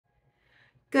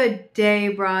Good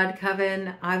day,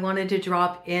 BroadCoven. I wanted to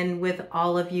drop in with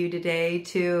all of you today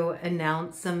to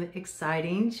announce some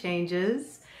exciting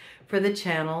changes for the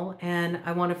channel. And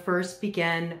I want to first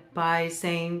begin by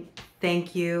saying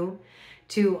thank you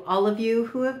to all of you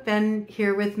who have been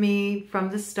here with me from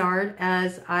the start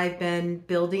as I've been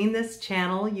building this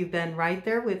channel. You've been right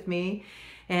there with me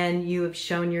and you have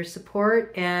shown your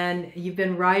support and you've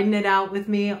been riding it out with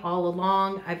me all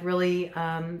along. I've really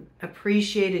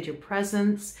appreciated your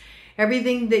presence,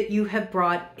 everything that you have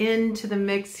brought into the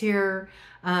mix here,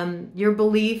 your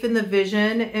belief in the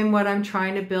vision and what I'm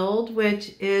trying to build,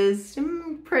 which is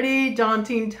a pretty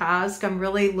daunting task. I'm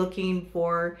really looking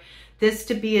for this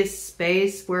to be a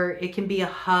space where it can be a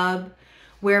hub,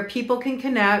 where people can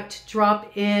connect,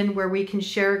 drop in, where we can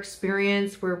share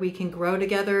experience, where we can grow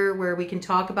together, where we can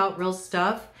talk about real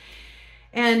stuff.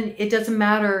 And it doesn't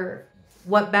matter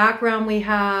what background we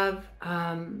have,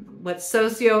 what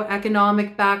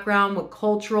socioeconomic background, what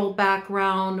cultural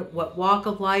background, what walk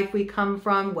of life we come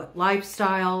from, what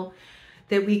lifestyle,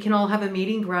 that we can all have a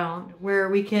meeting ground where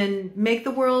we can make the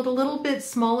world a little bit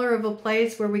smaller of a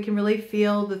place where we can really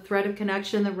feel the thread of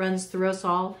connection that runs through us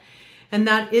all. And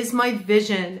that is my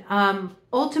vision.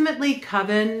 Ultimately,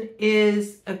 Coven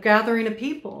is a gathering of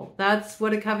people. That's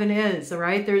what a coven is, all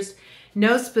right? There's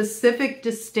no specific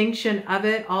distinction of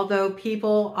it, although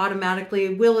people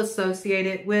automatically will associate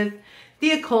it with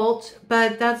the occult,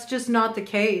 but that's just not the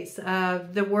case.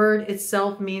 The word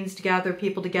itself means to gather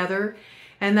people together.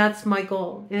 And that's my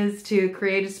goal, is to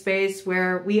create a space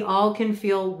where we all can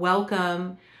feel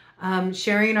welcome,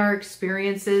 sharing our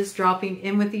experiences, dropping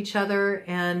in with each other.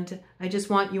 And I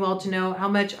just want you all to know how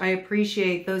much I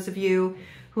appreciate those of you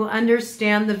who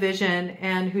understand the vision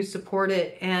and who support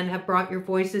it and have brought your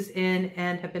voices in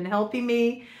and have been helping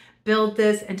me build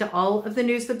this. And to all of the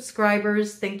new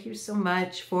subscribers, thank you so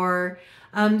much for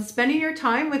spending your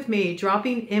time with me,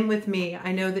 dropping in with me.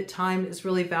 I know that time is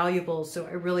really valuable, so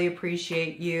I really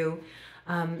appreciate you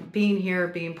being here,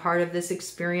 being part of this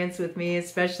experience with me,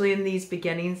 especially in these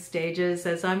beginning stages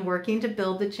as I'm working to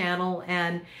build the channel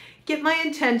and get my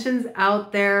intentions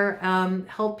out there,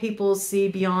 help people see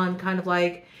beyond kind of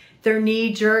like their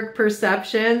knee-jerk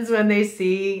perceptions when they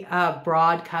see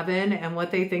BroadCoven and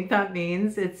what they think that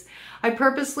means. I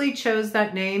purposely chose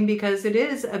that name because it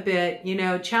is a bit,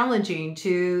 challenging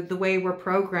to the way we're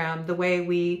programmed, the way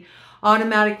we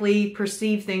automatically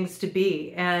perceive things to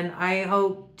be. And I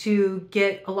hope to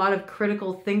get a lot of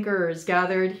critical thinkers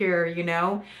gathered here,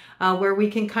 where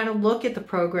we can kind of look at the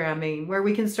programming, where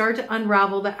we can start to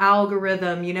unravel the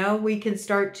algorithm, we can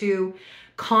start to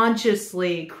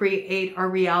consciously create our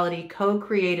reality,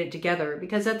 co-create it together.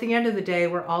 Because at the end of the day,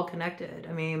 we're all connected.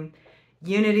 I mean,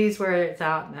 unity's where it's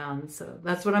at, man. So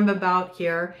that's what I'm about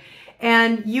here.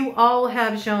 And you all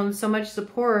have shown so much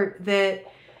support that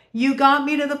you got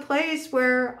me to the place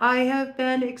where I have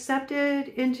been accepted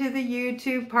into the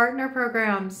YouTube partner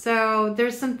program. So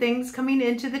there's some things coming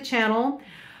into the channel.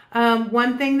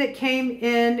 One thing that came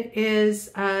in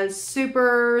is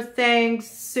super thanks,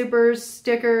 super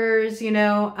stickers,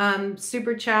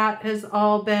 super chat has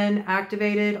all been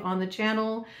activated on the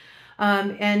channel.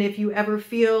 And if you ever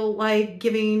feel like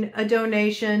giving a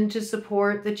donation to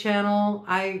support the channel,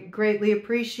 I greatly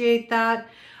appreciate that.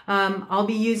 I'll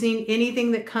be using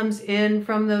anything that comes in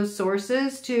from those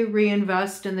sources to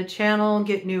reinvest in the channel,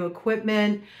 get new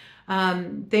equipment,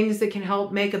 things that can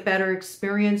help make a better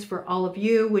experience for all of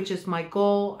you, which is my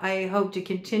goal. I hope to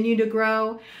continue to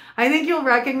grow. I think you'll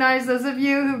recognize those of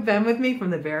you who've been with me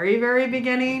from the very, very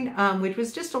beginning, which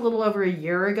was just a little over a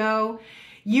year ago.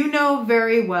 You know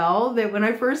very well that when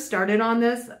I first started on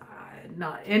this,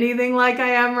 not anything like I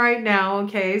am right now,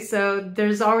 okay? So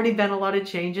there's already been a lot of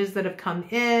changes that have come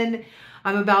in.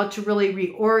 I'm about to really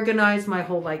reorganize my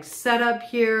whole setup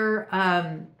here.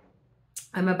 I'm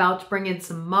about to bring in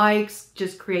some mics,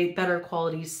 just create better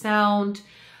quality sound,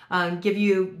 give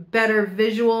you better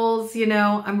visuals,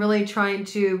 I'm really trying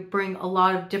to bring a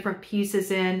lot of different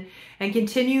pieces in and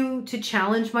continue to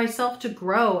challenge myself to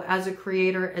grow as a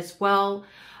creator as well.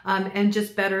 And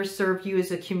just better serve you as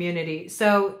a community.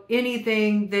 So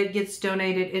anything that gets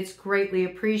donated, it's greatly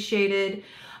appreciated.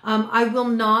 I will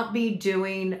not be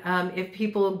doing, if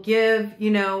people give,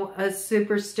 a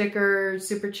super sticker,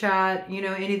 super chat,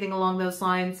 anything along those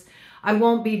lines, I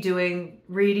won't be doing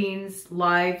readings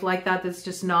live like that. That's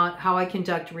just not how I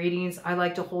conduct readings. I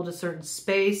like to hold a certain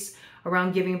space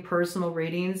around giving personal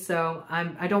readings. So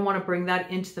I don't want to bring that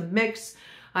into the mix.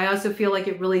 I also feel like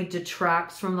it really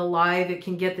detracts from the live. It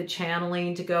can get the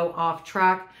channeling to go off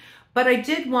track. But I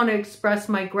did want to express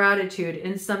my gratitude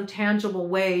in some tangible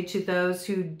way to those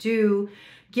who do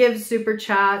give super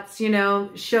chats, you know,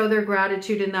 show their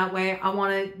gratitude in that way. I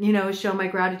want to, you know, show my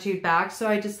gratitude back. So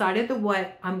I decided that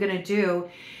what I'm going to do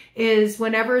is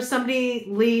whenever somebody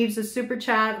leaves a super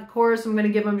chat, of course, I'm going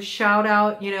to give them a shout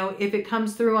out. You know, if it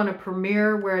comes through on a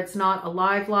premiere where it's not a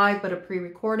live, but a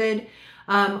pre-recorded,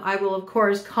 I will, of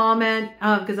course, comment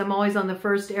because I'm always on the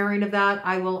first airing of that.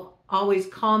 I will always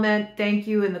comment, thank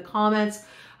you in the comments.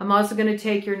 I'm also going to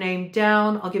take your name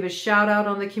down. I'll give a shout out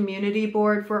on the community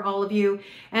board for all of you.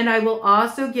 And I will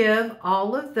also give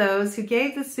all of those who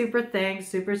gave the super thanks,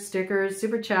 super stickers,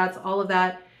 super chats, all of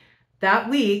that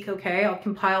week, okay? I'll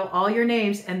compile all your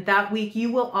names, and that week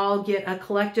you will all get a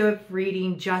collective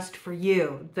reading just for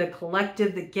you, the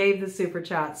collective that gave the super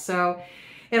chat. So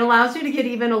it allows you to get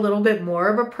even a little bit more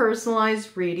of a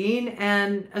personalized reading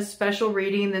and a special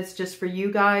reading that's just for you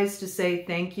guys to say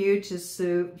thank you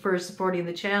for supporting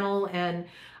the channel and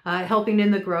helping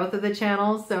in the growth of the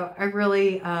channel. So I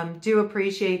really do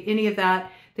appreciate any of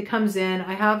that comes in.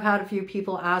 I have had a few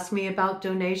people ask me about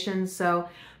donations, so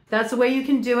that's the way you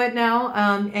can do it now,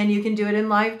 and you can do it in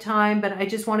lifetime, but I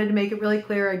just wanted to make it really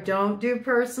clear I don't do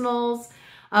personals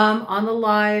on the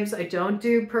lives. I don't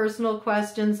do personal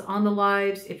questions on the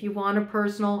lives. If you want a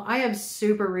personal, I have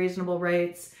super reasonable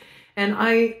rates. And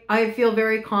I feel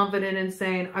very confident in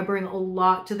saying I bring a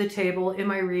lot to the table in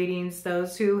my readings.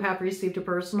 Those who have received a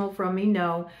personal from me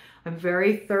know I'm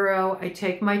very thorough. I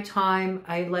take my time.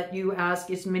 I let you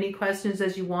ask as many questions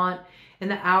as you want. In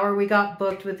the hour we got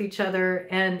booked with each other,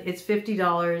 and it's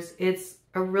 $50. It's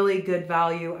a really good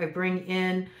value. I bring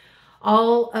in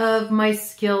all of my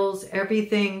skills,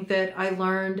 everything that I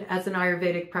learned as an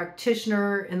Ayurvedic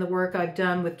practitioner in the work I've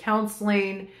done with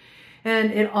counseling,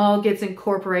 and it all gets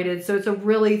incorporated. So it's a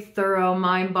really thorough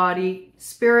mind, body,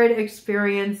 spirit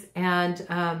experience, and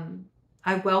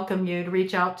I welcome you to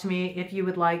reach out to me if you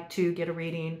would like to get a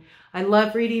reading. I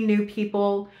love reading new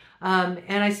people, and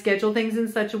I schedule things in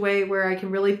such a way where I can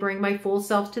really bring my full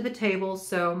self to the table.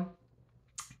 So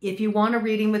if you want a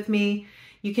reading with me,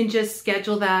 you can just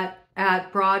schedule that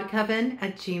at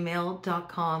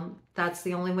BroadCoven@gmail.com. That's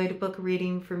the only way to book a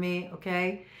reading for me,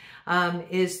 okay?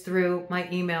 Is through my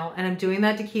email. And I'm doing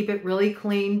that to keep it really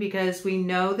clean because we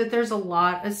know that there's a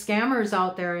lot of scammers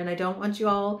out there, and I don't want you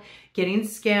all getting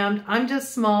scammed. I'm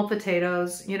just small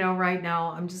potatoes, you know, right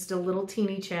now. I'm just a little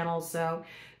teeny channel, so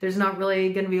there's not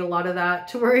really going to be a lot of that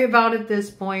to worry about at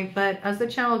this point. But as the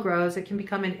channel grows, it can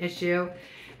become an issue.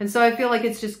 And so I feel like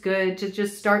it's just good to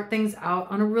just start things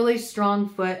out on a really strong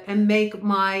foot and make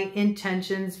my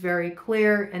intentions very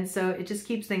clear. And so it just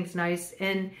keeps things nice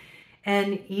and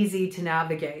easy to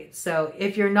navigate. So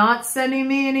if you're not sending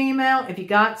me an email, if you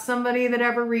got somebody that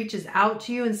ever reaches out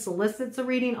to you and solicits a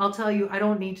reading, I'll tell you, I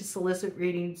don't need to solicit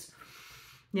readings.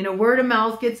 You know, word of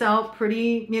mouth gets out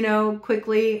pretty, you know,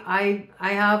 quickly. I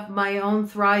have my own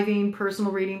thriving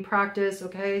personal reading practice,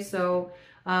 okay? So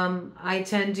I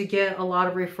tend to get a lot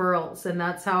of referrals, and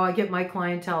that's how I get my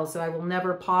clientele. So I will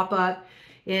never pop up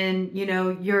in, you know,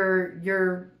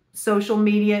 your social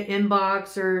media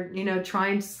inbox or, you know,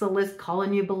 trying to solicit,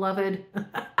 calling you beloved.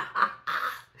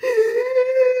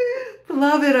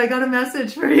 Beloved, I got a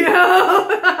message for you.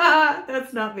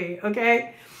 That's not me,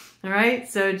 okay? All right,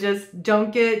 so just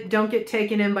don't get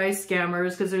taken in by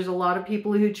scammers, because there's a lot of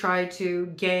people who try to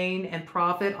gain and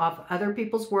profit off other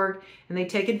people's work, and they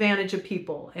take advantage of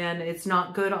people, and it's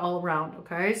not good all around,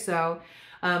 okay? So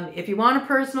if you want a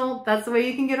personal, that's the way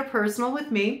you can get a personal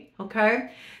with me, okay?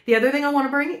 The other thing I want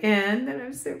to bring in that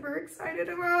I'm super excited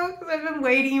about, because I've been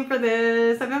waiting for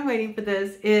this,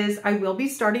 is I will be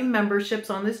starting memberships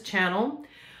on this channel.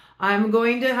 I'm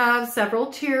going to have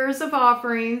several tiers of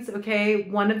offerings, okay?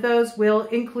 One of those will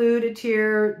include a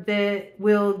tier that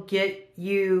will get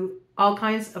you all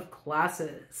kinds of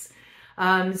classes.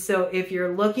 So if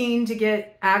you're looking to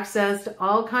get access to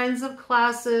all kinds of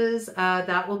classes,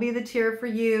 that will be the tier for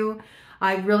you.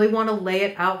 I really want to lay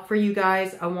it out for you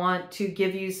guys. I want to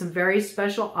give you some very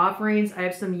special offerings. I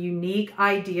have some unique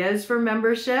ideas for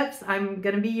memberships. I'm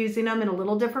going to be using them in a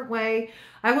little different way.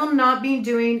 I will not be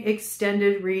doing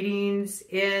extended readings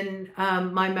in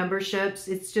my memberships.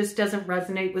 It just doesn't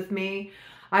resonate with me.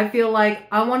 I feel like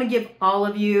I want to give all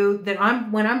of you that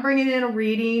when I'm bringing in a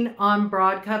reading on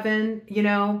BroadCoven, you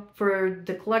know, for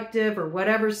the collective or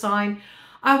whatever sign,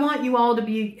 I want you all to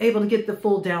be able to get the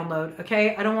full download,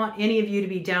 okay? I don't want any of you to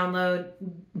be downloaded.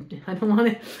 I don't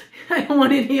want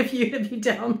any of you to be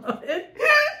downloaded.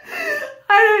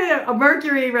 A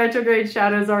Mercury retrograde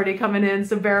shadow is already coming in,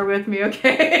 so bear with me,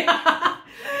 okay?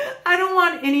 I don't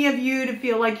want any of you to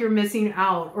feel like you're missing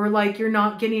out or like you're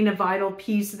not getting a vital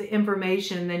piece of the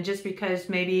information, then just because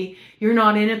maybe you're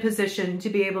not in a position to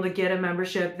be able to get a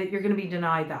membership that you're going to be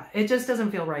denied that. It just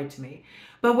doesn't feel right to me.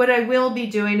 But what I will be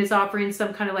doing is offering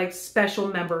some kind of like special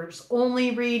members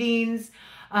only readings.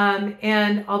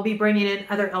 And I'll be bringing in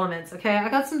other elements. Okay, I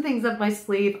got some things up my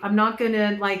sleeve. I'm not going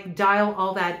to like dial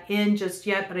all that in just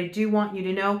yet, but I do want you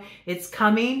to know it's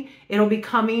coming. It'll be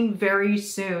coming very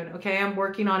soon. Okay, I'm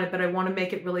working on it, but I want to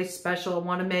make it really special. I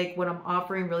want to make what I'm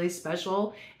offering really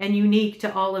special and unique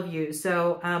to all of you.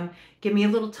 So give me a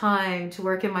little time to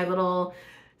work in my little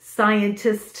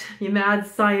scientist, you mad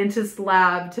scientist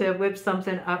lab to whip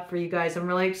something up for you guys. I'm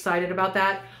really excited about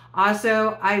that.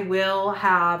 Also, I will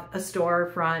have a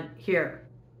storefront here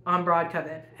on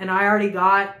BroadCoven, and I already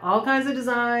got all kinds of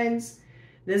designs.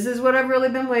 This is what I've really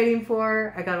been waiting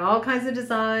for. I got all kinds of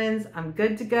designs. I'm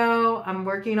good to go. I'm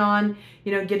working on,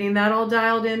 you know, getting that all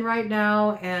dialed in right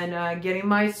now and getting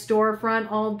my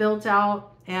storefront all built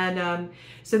out. And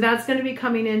so that's going to be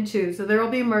coming in too. So there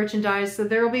will be merchandise. So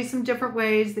there will be some different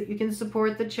ways that you can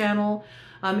support the channel.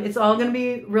 It's all going to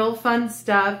be real fun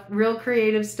stuff, real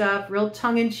creative stuff, real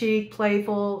tongue-in-cheek,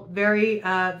 playful, very,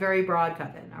 very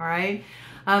BroadCoven, all right?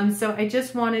 So I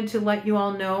just wanted to let you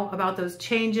all know about those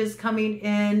changes coming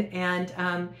in,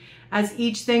 and as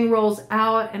each thing rolls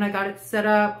out and I got it set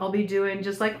up, I'll be doing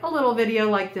just like a little video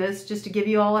like this just to give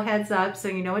you all a heads up so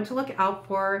you know what to look out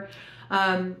for.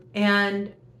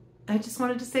 And I just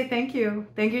wanted to say thank you.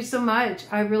 Thank you so much.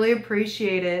 I really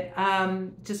appreciate it.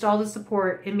 Just all the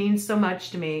support. It means so much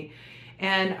to me.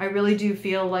 And I really do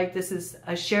feel like this is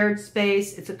a shared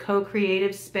space. It's a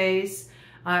co-creative space.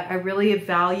 I really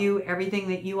value everything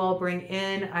that you all bring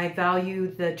in. I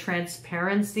value the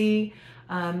transparency,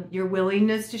 your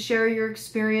willingness to share your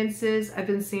experiences. I've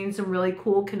been seeing some really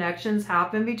cool connections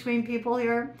happen between people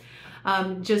here.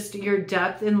 Just your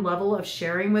depth and level of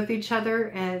sharing with each other,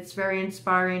 and it's very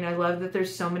inspiring. I love that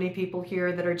there's so many people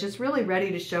here that are just really ready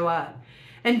to show up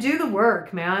and do the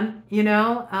work, man. You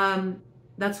know,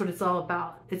 that's what it's all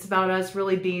about. It's about us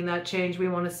really being that change we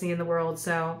want to see in the world.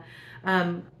 So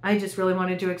I just really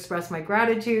wanted to express my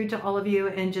gratitude to all of you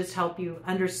and just help you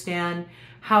understand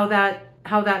how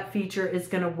that feature is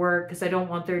going to work, because I don't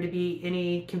want there to be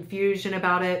any confusion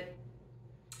about it.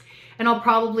 And I'll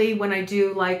probably, when I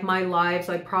do like my lives,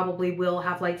 I probably will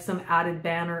have like some added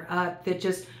banner up that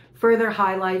just further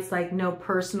highlights like no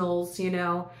personals, you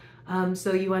know,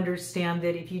 so you understand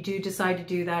that if you do decide to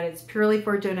do that, it's purely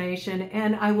for donation.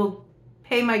 And I will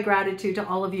pay my gratitude to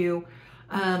all of you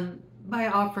by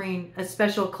offering a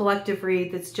special collective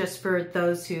read that's just for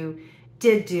those who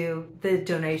did do the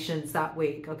donations that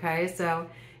week. Okay, so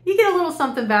you get a little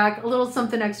something back, a little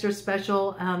something extra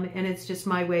special, and it's just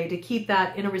my way to keep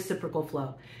that in a reciprocal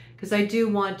flow, because I do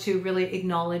want to really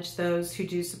acknowledge those who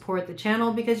do support the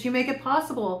channel, because you make it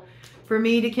possible for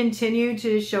me to continue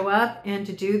to show up and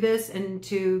to do this and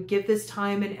to give this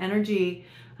time and energy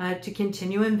to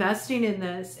continue investing in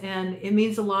this. And it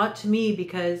means a lot to me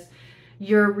because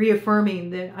you're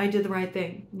reaffirming that I did the right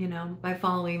thing, you know, by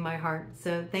following my heart.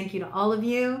 So thank you to all of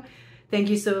you. Thank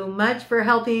you so much for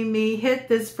helping me hit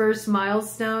this first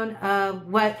milestone of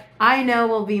what I know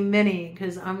will be many,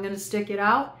 because I'm going to stick it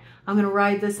out. I'm going to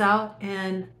ride this out.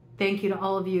 And thank you to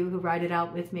all of you who ride it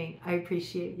out with me. I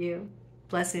appreciate you.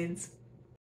 Blessings.